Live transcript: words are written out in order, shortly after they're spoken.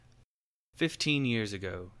15 years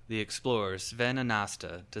ago, the explorer Sven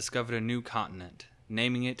Anasta discovered a new continent,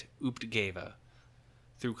 naming it Uptgeva.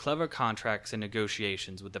 Through clever contracts and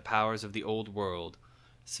negotiations with the powers of the Old World,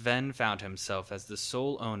 Sven found himself as the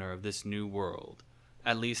sole owner of this new world,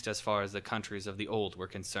 at least as far as the countries of the Old were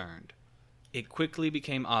concerned. It quickly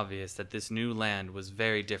became obvious that this new land was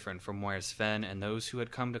very different from where Sven and those who had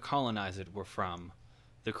come to colonize it were from.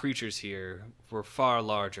 The creatures here were far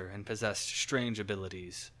larger and possessed strange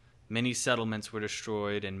abilities. Many settlements were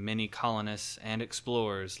destroyed, and many colonists and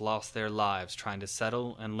explorers lost their lives trying to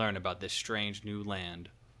settle and learn about this strange new land.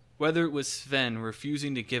 Whether it was Sven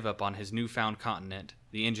refusing to give up on his newfound continent,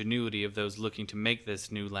 the ingenuity of those looking to make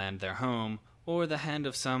this new land their home, or the hand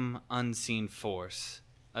of some unseen force,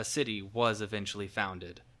 a city was eventually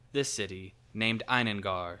founded. This city, named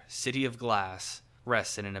Einengar, City of Glass,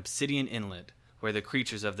 rests in an obsidian inlet where the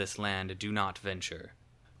creatures of this land do not venture.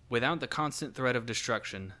 Without the constant threat of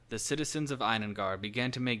destruction, the citizens of Einengar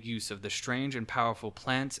began to make use of the strange and powerful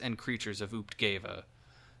plants and creatures of Uptgeva.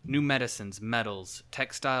 New medicines, metals,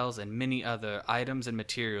 textiles, and many other items and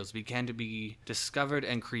materials began to be discovered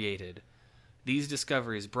and created. These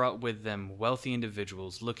discoveries brought with them wealthy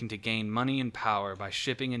individuals looking to gain money and power by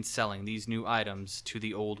shipping and selling these new items to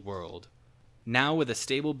the Old World. Now with a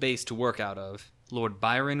stable base to work out of, Lord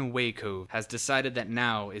Byron Waycove has decided that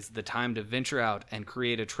now is the time to venture out and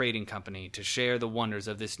create a trading company to share the wonders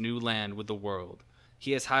of this new land with the world.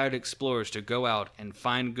 He has hired explorers to go out and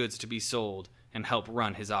find goods to be sold and help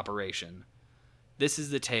run his operation. This is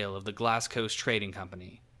the tale of the Glass Coast Trading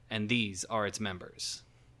Company, and these are its members.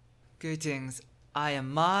 Greetings. I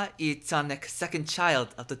am Ma E. Tonic, second child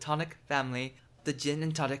of the Tonic family, the Gin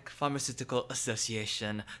and Tonic Pharmaceutical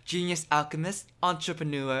Association, genius alchemist,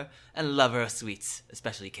 entrepreneur, and lover of sweets,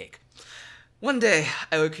 especially cake. One day,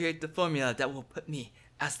 I will create the formula that will put me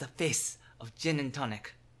as the face of Gin and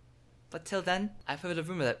Tonic. But till then, I've heard a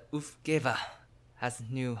rumor that Uptgeva has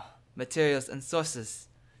new materials and sources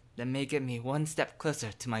that may get me one step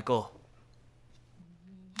closer to my goal.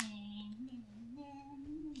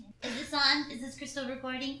 Is this on? Is this Crystal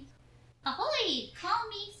recording? Ahoy! Call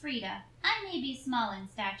me Frida. I may be small in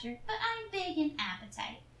stature, but I'm big in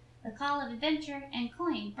appetite. The call of adventure and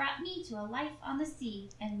coin brought me to a life on the sea,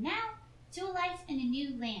 and now to a life in a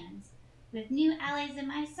new land. With new allies on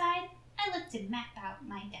my side, I look to map out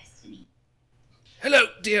my destiny. Hello,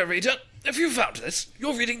 dear reader. If you found this,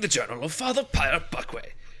 you're reading the journal of Father Pyre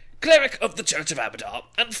Buckway, cleric of the Church of Abadar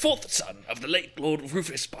and fourth son of the late Lord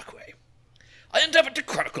Rufus Buckway. I endeavoured to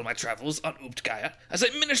chronicle my travels on Uptgea as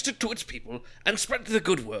I ministered to its people and spread the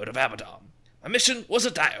good word of Abadar. My mission was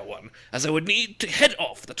a dire one, as I would need to head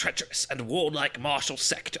off the treacherous and warlike martial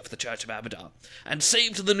sect of the Church of Abadar and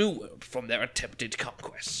save the New World from their attempted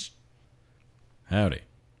conquests. Howdy.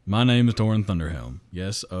 My name is Torin Thunderhelm.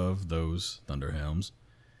 Yes, of those Thunderhelms.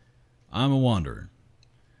 I'm a wanderer.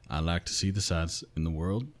 I like to see the sights in the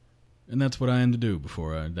world, and that's what I aim to do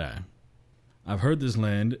before I die. I've heard this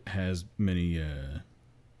land has many,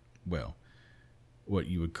 what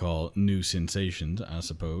you would call new sensations, I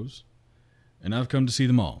suppose. And I've come to see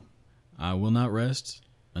them all. I will not rest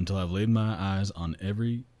until I've laid my eyes on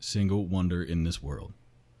every single wonder in this world.